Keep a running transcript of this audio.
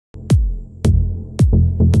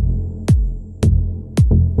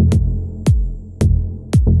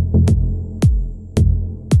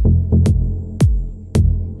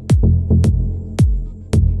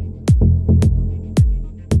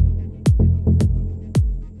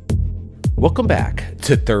Welcome back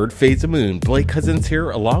to Third Phase of Moon. Blake Cousins here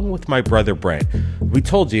along with my brother Brent. We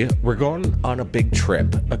told you we're going on a big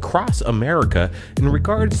trip across America in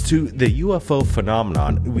regards to the UFO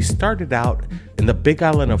phenomenon. We started out in the big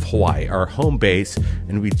island of Hawaii, our home base,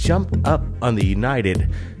 and we jumped up on the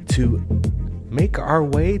United to make our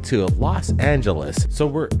way to Los Angeles. So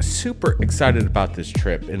we're super excited about this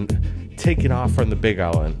trip and taking off from the big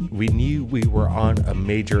island. We knew we were on a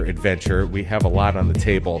major adventure. We have a lot on the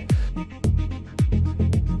table.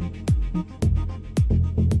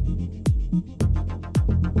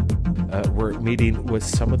 We're meeting with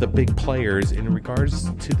some of the big players in regards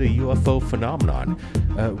to the UFO phenomenon.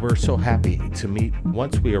 We're so happy to meet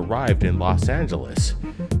once we arrived in Los Angeles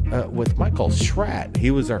with Michael Schratt. He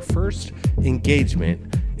was our first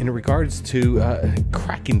engagement in regards to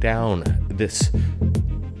cracking down this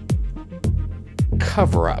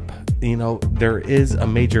cover-up. You know, there is a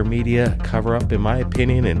major media cover-up in my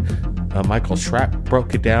opinion, and Michael Schratt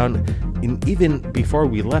broke it down. And even before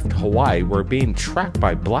we left Hawaii, we're being tracked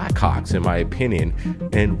by Blackhawks, in my opinion.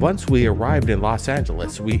 And once we arrived in Los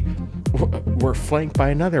Angeles, we were flanked by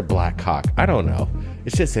another Blackhawk. I don't know.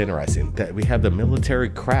 It's just interesting that we have the military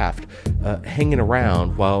craft hanging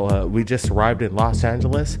around while we just arrived in Los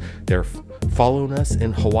Angeles. They're following us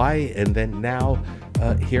in Hawaii and then now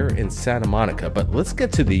here in Santa Monica. But let's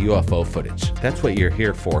get to the UFO footage. That's what you're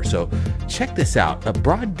here for. So check this out. A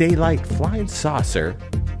broad daylight flying saucer.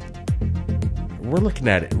 We're looking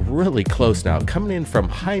at it really close now, coming in from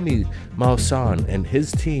Jaime Maussan and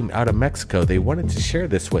his team out of Mexico. They wanted to share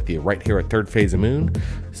this with you right here at Third Phase of Moon.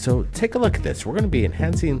 So take a look at this. We're going to be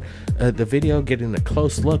enhancing the video, getting a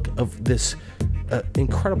close look of this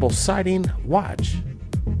incredible sighting. Watch.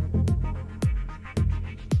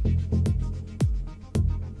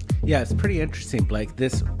 Yeah, it's pretty interesting, Blake.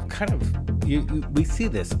 This kind of, we see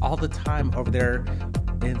this all the time over there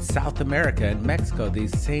in South America and Mexico,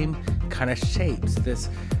 these same kind of shapes, this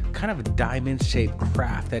kind of a diamond-shaped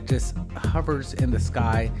craft that just hovers in the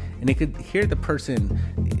sky, and you could hear the person,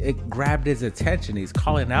 it grabbed his attention. He's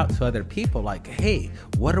calling out to other people like, hey,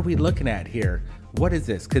 what are we looking at here? What is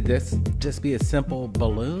this? Could this just be a simple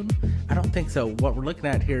balloon? I don't think so. What we're looking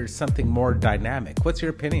at here is something more dynamic. What's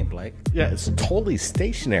your opinion, Blake? Yeah, it's totally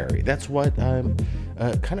stationary. That's what I'm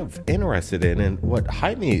kind of interested in, and what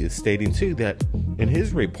Jaime is stating too, that in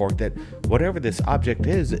his report, that whatever this object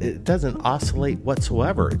is, it doesn't oscillate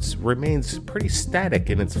whatsoever. It remains pretty static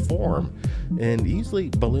in its form, and usually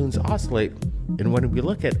balloons oscillate. And when we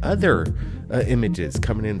look at other images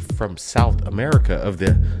coming in from South America of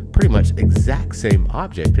the pretty much exact same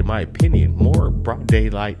object, in my opinion, more broad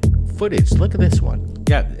daylight footage. Look at this one.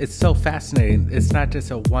 Yeah, it's so fascinating. It's not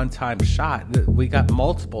just a one-time shot. We got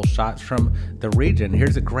multiple shots from the region.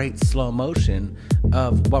 Here's a great slow motion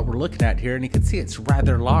of what we're looking at here, and you can see it's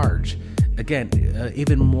rather large. Again,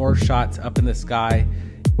 even more shots up in the sky.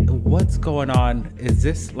 What's going on? Is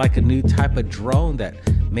this like a new type of drone that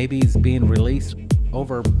maybe is being released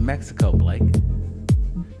over Mexico, Blake?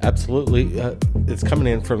 Absolutely. It's coming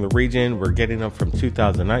in from the region. We're getting them from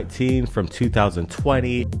 2019, from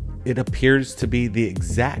 2020. It appears to be the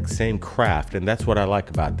exact same craft, and that's what I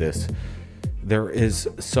like about this. There is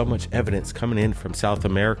so much evidence coming in from South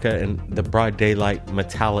America and the broad daylight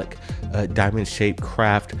metallic diamond-shaped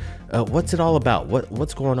craft. What's it all about?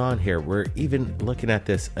 What's going on here? We're even looking at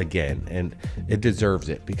this again, and it deserves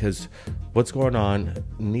it, because what's going on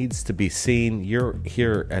needs to be seen. You're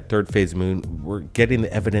here at Third Phase Moon. We're getting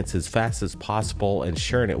the evidence as fast as possible and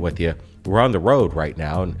sharing it with you. We're on the road right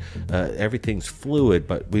now, and everything's fluid,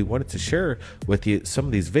 but we wanted to share with you some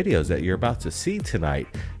of these videos that you're about to see tonight.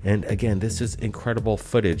 And again, this is incredible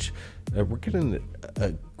footage. We're getting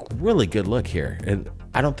a really good look here, and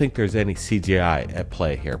I don't think there's any CGI at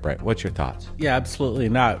play here. Brent, what's your thoughts? Yeah, absolutely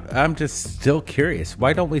not. I'm just still curious.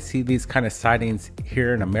 Why don't we see these kind of sightings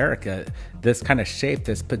here in America? This kind of shape,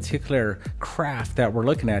 this particular craft that we're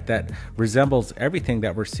looking at that resembles everything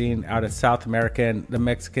that we're seeing out of South America and the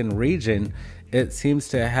Mexican region. It seems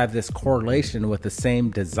to have this correlation with the same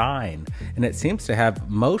design, and it seems to have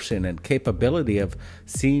motion and capability of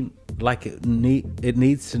seeing like it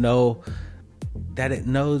needs to know that it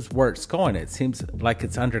knows where it's going. It seems like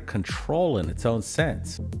it's under control in its own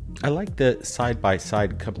sense. I like the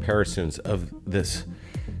side-by-side comparisons of this,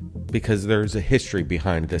 because there's a history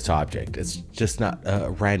behind this object. It's just not a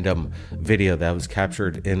random video that was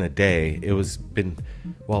captured in a day. It was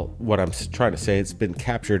what I'm trying to say, it's been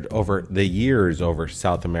captured over the years over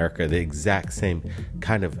South America, the exact same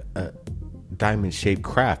kind of diamond-shaped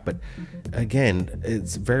craft. But again,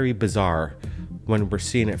 it's very bizarre when we're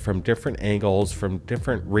seeing it from different angles, from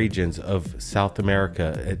different regions of South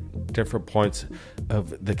America at different points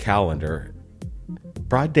of the calendar.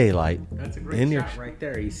 Broad daylight. That's a great shot right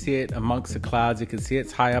there. You see it amongst the clouds. You can see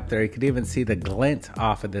it's high up there. You can even see the glint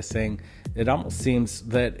off of this thing. It almost seems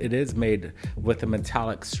that it is made with a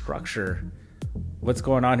metallic structure. What's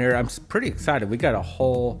going on here? I'm pretty excited. We got a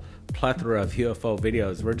whole plethora of UFO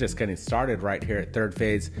videos. We're just getting started right here at Third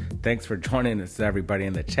Phase. Thanks for joining us, everybody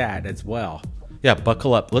in the chat as well. Yeah,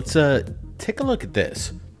 buckle up. Let's take a look at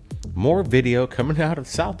this. More video coming out of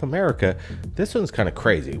South America. This one's kind of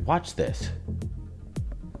crazy. Watch this.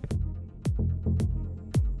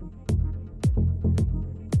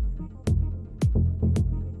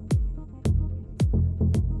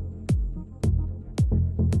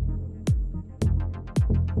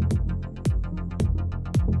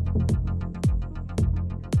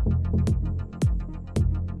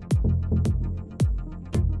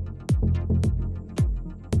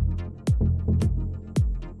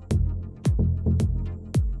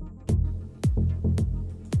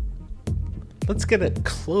 Let's get a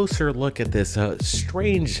closer look at this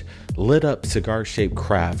strange lit up cigar shaped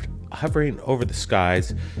craft hovering over the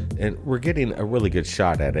skies, and we're getting a really good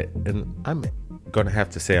shot at it. And I'm going to have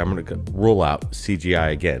to say I'm going to rule out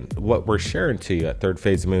CGI again. What we're sharing to you at Third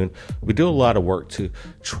Phase Moon, we do a lot of work to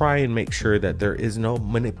try and make sure that there is no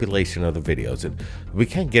manipulation of the videos, and we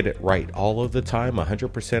can't get it right all of the time,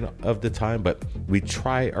 100% of the time, but we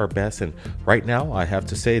try our best. And right now I have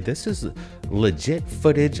to say this is legit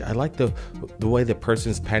footage. I like the way the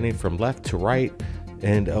person's panning from left to right.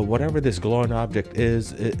 And whatever this glowing object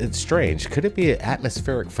is, it's strange. Could it be an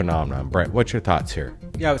atmospheric phenomenon? Brent, what's your thoughts here?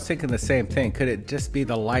 Yeah, I was thinking the same thing. Could it just be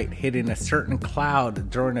the light hitting a certain cloud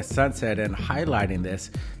during a sunset and highlighting this?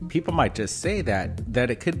 People might just say that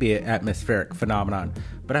it could be an atmospheric phenomenon.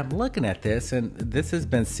 But I'm looking at this, and this has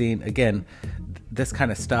been seen, again, this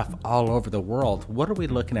kind of stuff all over the world. What are we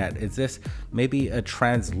looking at? Is this maybe a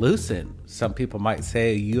translucent, some people might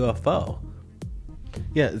say a UFO?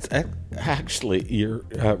 Yeah, it's actually, you're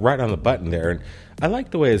right on the button there. And I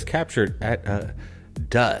like the way it's captured at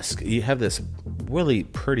dusk. You have this really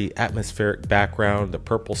pretty atmospheric background, the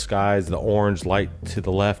purple skies, the orange light to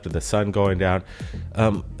the left of the sun going down.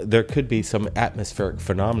 There could be some atmospheric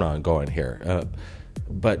phenomenon going here.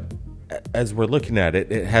 But as we're looking at it,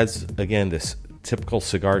 it has, again, this typical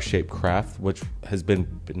cigar-shaped craft, which has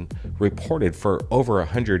been reported for over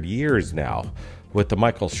 100 years now. With the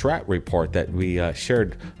Michael Schratt report that we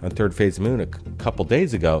shared on Third Phase Moon a couple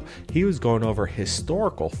days ago, he was going over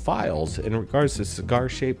historical files in regards to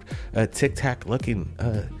cigar-shaped, tic-tac looking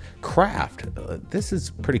craft. This is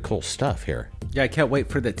pretty cool stuff here. Yeah, I can't wait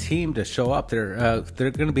for the team to show up. They're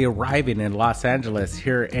going to be arriving in Los Angeles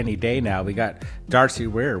here any day now. We got Darcy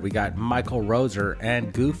Weir, we got Michael Roser,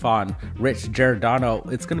 and Goof on Rich Giordano.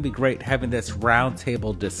 It's going to be great having this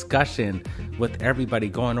roundtable discussion with everybody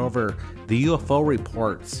going over the UFO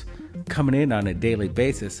reports coming in on a daily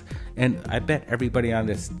basis. And I bet everybody on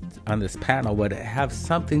this panel would have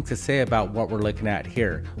something to say about what we're looking at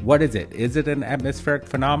here. What is it? Is it an atmospheric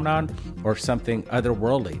phenomenon or something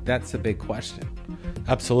otherworldly? That's the big question.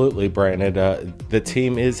 Absolutely, Brandon. The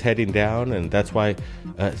team is heading down, and that's why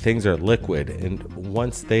things are liquid. And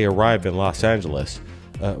once they arrive in Los Angeles,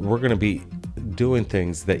 we're going to be doing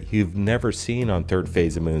things that you've never seen on Third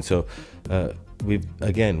Phase of Moon. So we've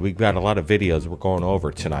got a lot of videos we're going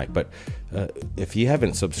over tonight, but if you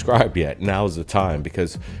haven't subscribed yet, now's the time,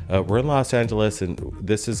 because we're in Los Angeles, and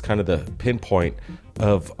this is kind of the pinpoint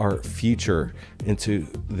of our future into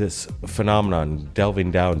this phenomenon, delving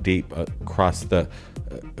down deep across the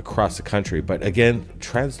country. But again,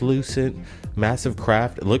 translucent, massive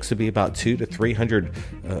craft. It looks to be about 200 to 300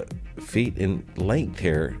 feet in length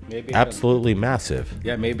here. Maybe absolutely massive.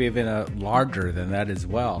 Yeah, maybe even larger than that as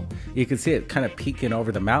well. You can see it kind of peeking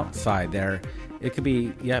over the mountainside there. It could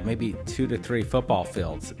be, maybe 2 to 3 football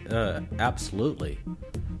fields. Absolutely.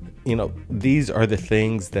 You know, these are the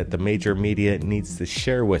things that the major media needs to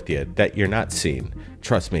share with you that you're not seeing.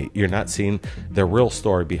 Trust me, you're not seeing the real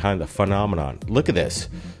story behind the phenomenon. Look at this.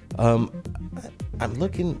 I'm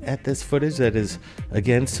looking at this footage that is,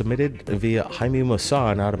 again, submitted via Jaime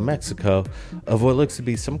Maussan out of Mexico, of what looks to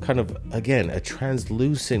be some kind of, again, a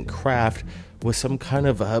translucent craft with some kind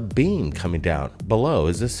of a beam coming down below.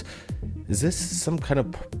 Is this some kind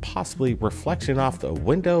of possibly reflection off the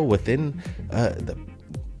window within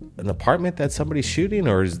an apartment that somebody's shooting,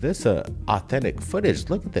 or is this authentic footage?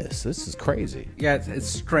 Look at this. This is crazy. Yeah, it's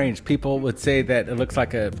strange. People would say that it looks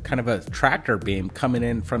like a kind of a tractor beam coming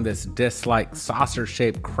in from this disc-like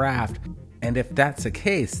saucer-shaped craft, And if that's the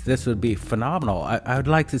case, this would be phenomenal. I would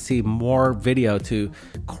like to see more video to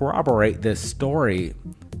corroborate this story,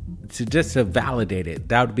 to validate it.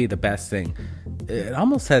 That would be the best thing. It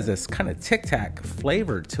almost has this kind of tic-tac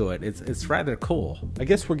flavor to it. It's rather cool. I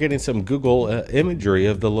guess we're getting some Google imagery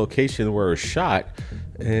of the location where it was shot,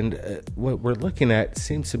 and what we're looking at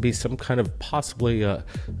seems to be some kind of possibly a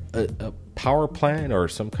power plant or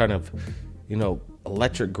some kind of,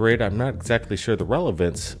 electric grid. I'm not exactly sure the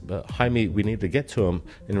relevance, but Jaime, we need to get to him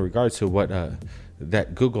in regards to what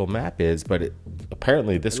that Google map is, but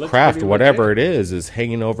apparently this craft, whatever it is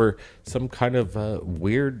hanging over some kind of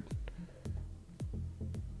weird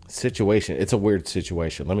situation. It's a weird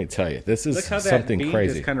situation, let me tell you. This is Look how something that beam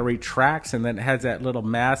crazy. just kind of retracts, and then it has that little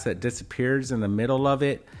mass that disappears in the middle of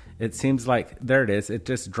it. It seems like, there it is. It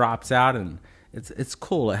just drops out, and it's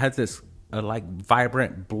cool. It has this like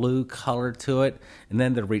vibrant blue color to it, and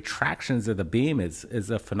then the retractions of the beam is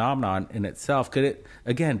a phenomenon in itself. Could it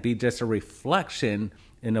again be just a reflection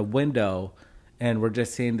in a window, and we're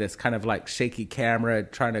just seeing this kind of like shaky camera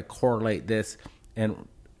trying to correlate this, and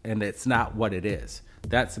it's not what it is?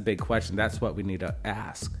 That's a big question. That's what we need to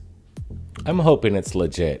ask. I'm hoping it's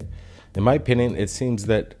legit. In my opinion, it seems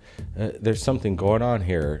that there's something going on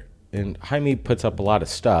here, and Jaime puts up a lot of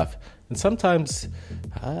stuff, and sometimes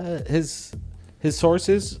his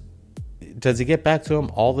sources, does he get back to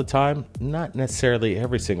him all the time? Not necessarily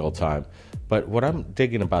every single time, but what I'm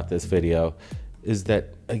digging about this video is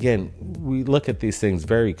that, again, we look at these things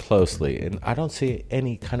very closely, and I don't see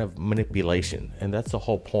any kind of manipulation, and that's the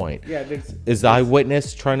whole point. Yeah, is the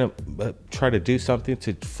eyewitness trying to do something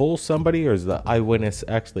to fool somebody, or is the eyewitness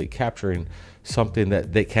actually capturing something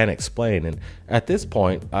that they can't explain? And at this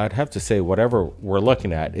point, I'd have to say whatever we're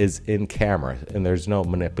looking at is in camera, and there's no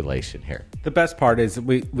manipulation here. The best part is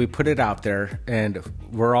we put it out there, and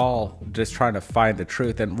we're all just trying to find the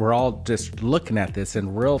truth, and we're all just looking at this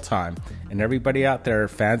in real time. And everybody out there,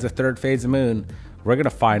 fans of Third Phase of Moon, we're going to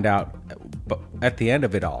find out at the end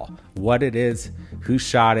of it all what it is, who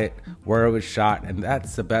shot it, where it was shot, and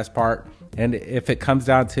that's the best part. And if it comes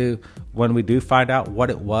down to when we do find out what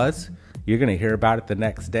it was, you're going to hear about it the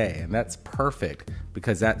next day. And that's perfect,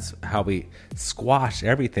 because that's how we squash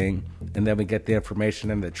everything, and then we get the information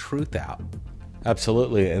and the truth out.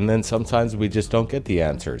 Absolutely. And then sometimes we just don't get the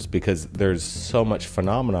answers, because there's so much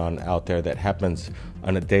phenomenon out there that happens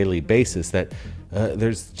on a daily basis that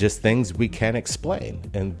there's just things we can't explain.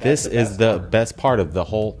 And this is the best part of the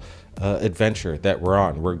whole adventure that we're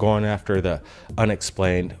on. We're going after the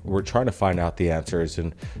unexplained. We're trying to find out the answers,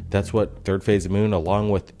 and that's what Third Phase of Moon, along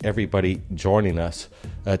with everybody joining us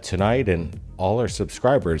tonight and all our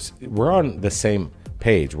subscribers, we're on the same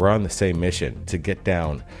page. We're on the same mission to get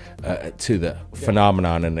down to the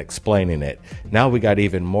phenomenon and explaining it. Now we got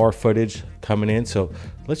even more footage coming in, so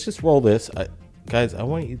let's just roll this. Guys, I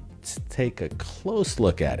want you to take a close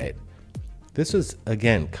look at it. This is,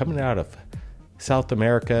 again, coming out of South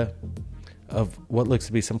America, of what looks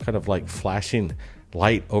to be some kind of like flashing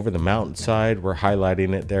light over the mountainside. We're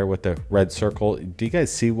highlighting it there with the red circle. Do you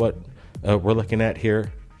guys see what we're looking at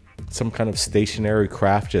here? Some kind of stationary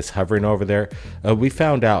craft just hovering over there. We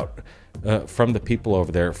found out from the people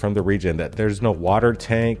over there, from the region, that there's no water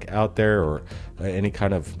tank out there or any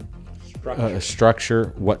kind of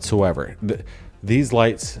structure whatsoever. These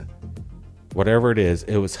lights, whatever it is,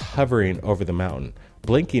 it was hovering over the mountain,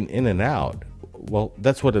 blinking in and out. Well,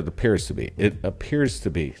 that's what it appears to be. It appears to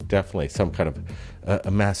be definitely some kind of a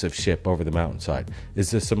massive ship over the mountainside. Is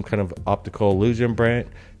this some kind of optical illusion, Brant?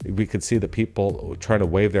 We could see the people trying to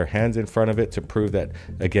wave their hands in front of it to prove that,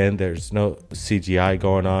 again, there's no CGI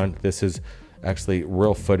going on. This is actually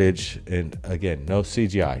real footage, and again, no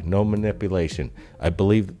CGI, no manipulation. I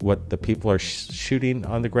believe what the people are shooting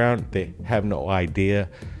on the ground, they have no idea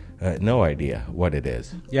what it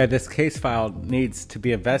is. Yeah, this case file needs to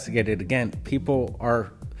be investigated. Again, people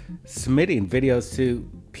are submitting videos to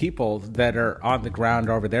people that are on the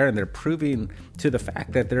ground over there, and they're proving to the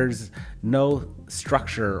fact that there's no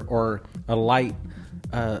structure or a light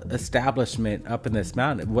establishment up in this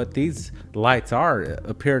mountain. What these lights are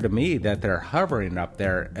appear to me that they're hovering up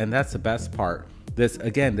there, and that's the best part. This,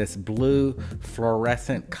 again, this blue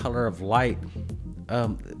fluorescent color of light,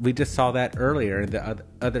 we just saw that earlier in the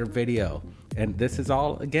other video, and this is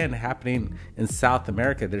all, again, happening in South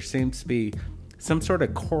America. There seems to be some sort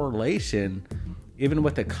of correlation even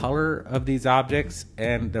with the color of these objects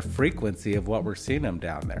and the frequency of what we're seeing them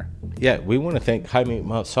down there. Yeah, we want to thank Jaime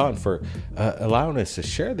Maussan for allowing us to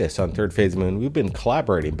share this on Third Phase Moon. We've been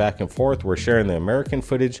collaborating back and forth. We're sharing the American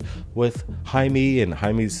footage with Jaime and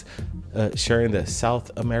Jaime's sharing the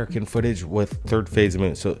South American footage with Third Phase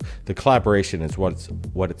Moon. So the collaboration is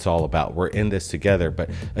what it's all about. We're in this together. But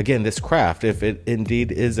again, this craft, if it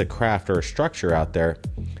indeed is a craft or a structure out there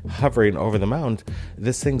hovering over the mound,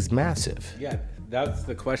 this thing's massive. Yeah, that's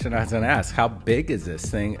the question I was going to ask. How big is this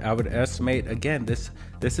thing? I would estimate, again, this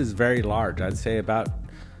is very large. I'd say about,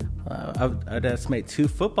 I'd estimate 2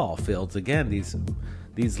 football fields. Again,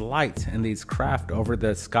 these lights and these craft over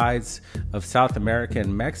the skies of South America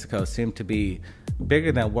and Mexico seem to be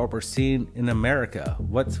bigger than what we're seeing in America.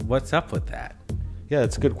 What's up with that? Yeah,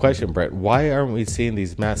 it's a good question, Brett. Why aren't we seeing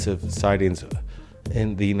these massive sightings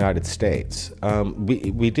in the United States?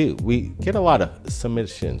 We do. We get a lot of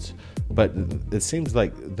submissions, but it seems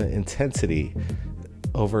like the intensity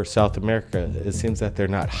over South America, it seems that they're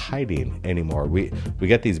not hiding anymore. We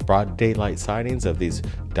get these broad daylight sightings of these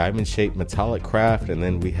diamond-shaped metallic craft, and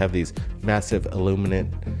then we have these massive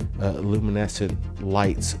luminescent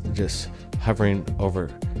lights just hovering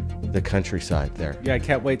over the countryside there. Yeah, I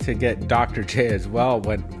can't wait to get Dr. J as well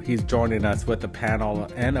when he's joining us with the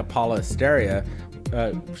panel, and Apollo Asteria.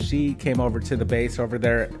 She came over to the base over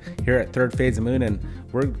there here at Third Phase of Moon, and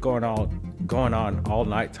we're going on all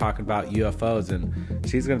night talking about UFOs, and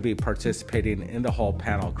she's going to be participating in the whole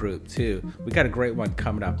panel group too. We got a great one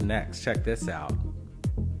coming up next. Check this out.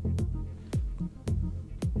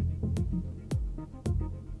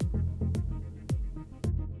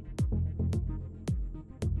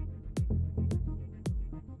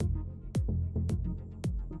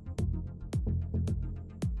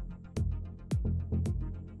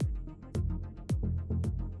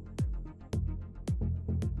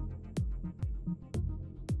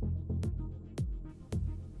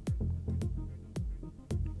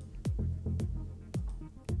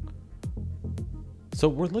 So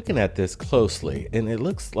we're looking at this closely, and it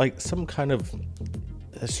looks like some kind of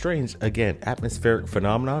a strange, again, atmospheric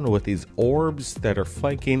phenomenon with these orbs that are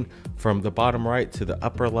flanking from the bottom right to the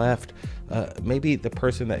upper left. Maybe the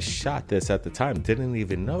person that shot this at the time didn't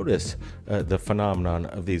even notice the phenomenon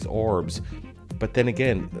of these orbs. But then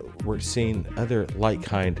again, we're seeing other light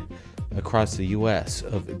kind across the U.S.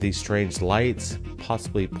 of these strange lights,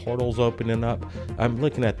 possibly portals opening up. I'm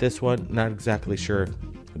looking at this one, not exactly sure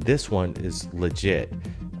this one is legit.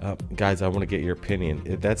 Guys, I want to get your opinion.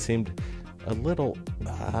 That seemed a little,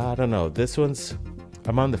 I don't know. This one's,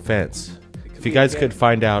 I'm on the fence. If you guys could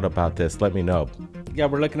find out about this, let me know. Yeah,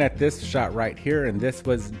 we're looking at this shot right here, and this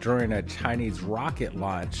was during a Chinese rocket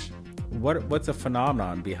launch. What's a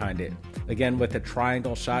phenomenon behind it? Again, with the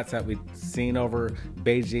triangle shots that we've seen over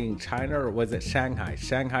Beijing, China, or was it Shanghai?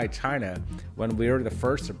 Shanghai, China, when we were the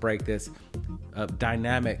first to break this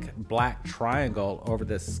dynamic black triangle over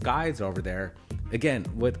the skies over there. Again,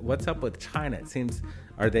 what's up with China? It seems,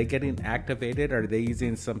 are they getting activated? Are they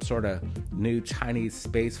using some sort of new Chinese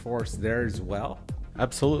Space Force there as well?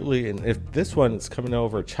 Absolutely. And if this one is coming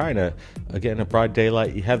over China, again, in broad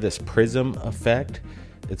daylight, you have this prism effect.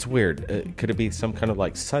 It's weird. Could it be some kind of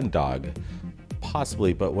like sundog?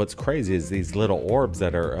 Possibly. But what's crazy is these little orbs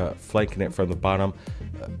that are flanking it from the bottom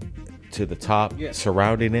to the top,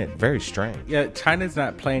 surrounding it. Very strange. Yeah, China's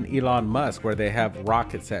not playing Elon Musk where they have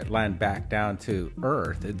rockets that land back down to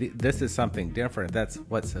Earth. This is something different. That's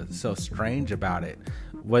what's so strange about it.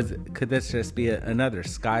 Could this just be another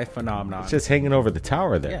sky phenomenon? It's just hanging over the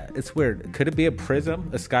tower there. Yeah, it's weird. Could it be a prism,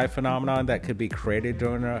 a sky phenomenon that could be created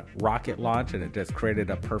during a rocket launch, and it just created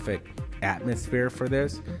a perfect atmosphere for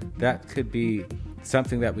this? That could be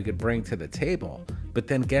something that we could bring to the table. But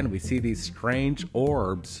then again, we see these strange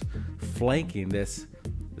orbs flanking this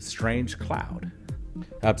strange cloud.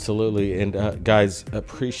 Absolutely. And guys,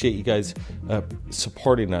 appreciate you guys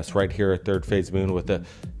supporting us right here at Third Phase Moon with the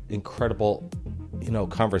incredible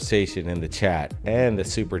conversation in the chat and the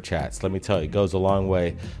super chats. Let me tell you, it goes a long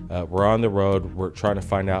way. We're on the road. We're trying to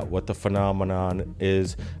find out what the phenomenon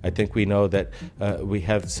is. I think we know that we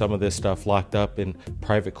have some of this stuff locked up in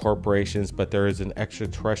private corporations, but there is an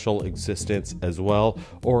extraterrestrial existence as well,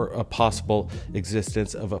 or a possible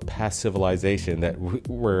existence of a past civilization that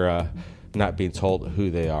we're not being told who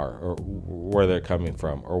they are or where they're coming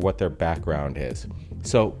from or what their background is.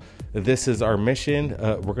 So this is our mission.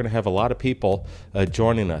 We're going to have a lot of people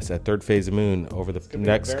joining us at Third Phase of Moon over the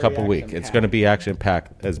next couple weeks. It's going to be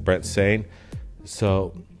action-packed, as Brent's saying.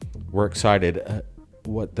 So we're excited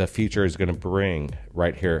what the future is going to bring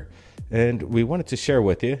right here. And we wanted to share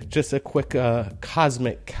with you just a quick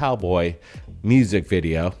Cosmic Cowboy music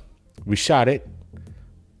video. We shot it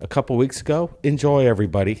a couple weeks ago. Enjoy,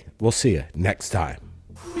 everybody. We'll see you next time.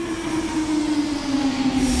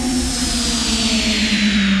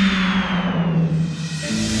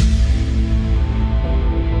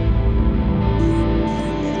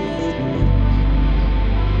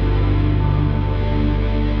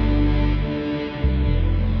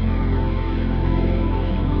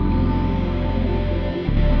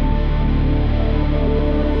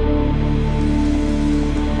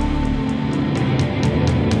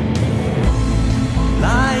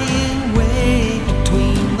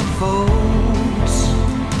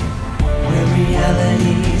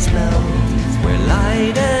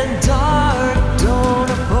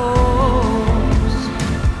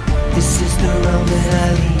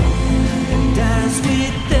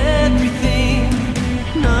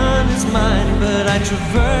 I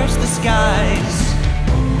traverse the skies,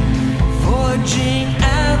 forging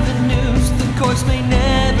avenues. The course may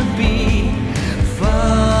never be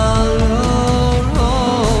followed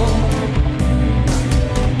home.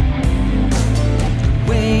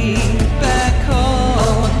 Way back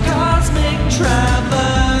home, a cosmic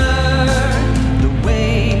traveler. The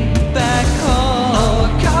way back home,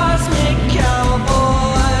 a cosmic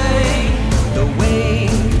cowboy. The way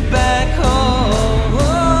back home.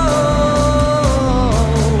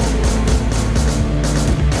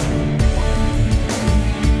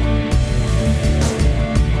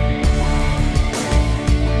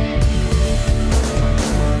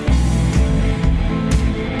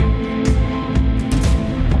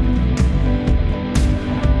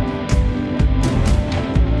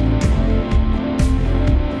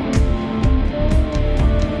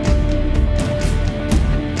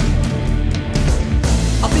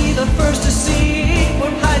 The first to see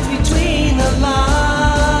what hides between the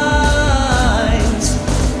lines.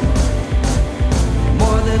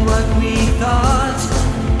 More than what we thought.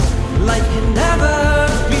 Life can never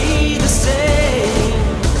be the same.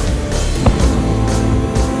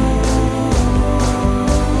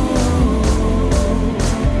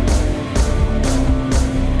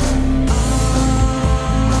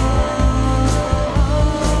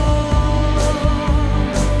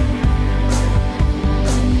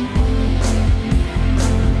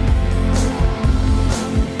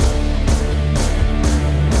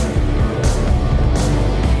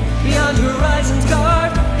 Beyond horizons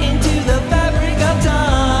carved into the fabric of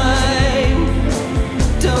time.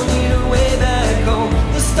 Don't need a way back home.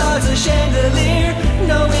 The stars a chandelier,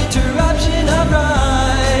 no interruption of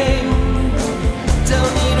rhyme.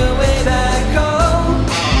 Don't need a way back home.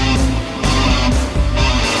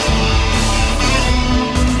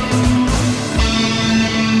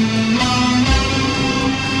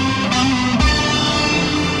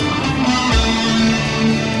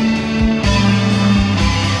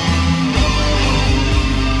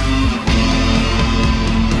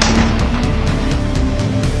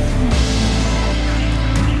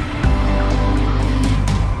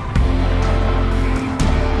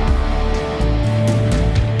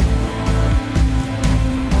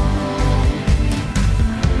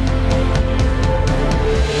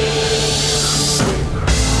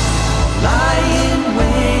 Lying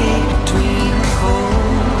way between the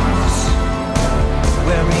poles,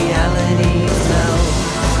 where realities melt,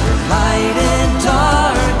 where light and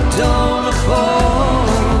dark don't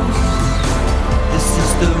oppose. This is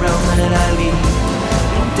the realm that I lead,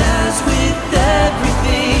 and as with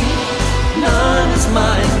everything, none is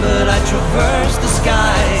mine, but I traverse the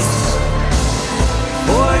skies,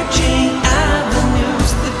 forging avenues.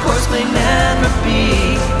 The course may never be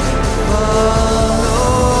followed.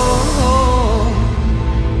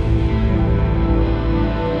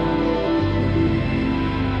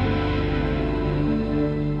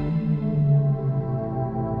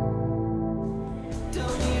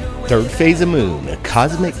 Third Phase of Moon, a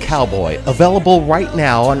Cosmic Cowboy, available right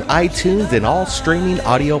now on iTunes and all streaming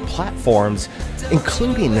audio platforms,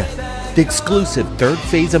 including the exclusive Third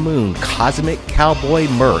Phase of Moon Cosmic Cowboy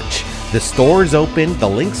merch. The store is open, the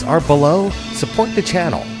links are below. Support the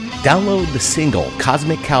channel. Download the single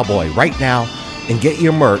Cosmic Cowboy right now and get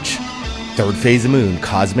your merch. Third Phase of Moon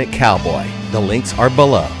Cosmic Cowboy. The links are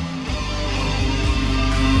below.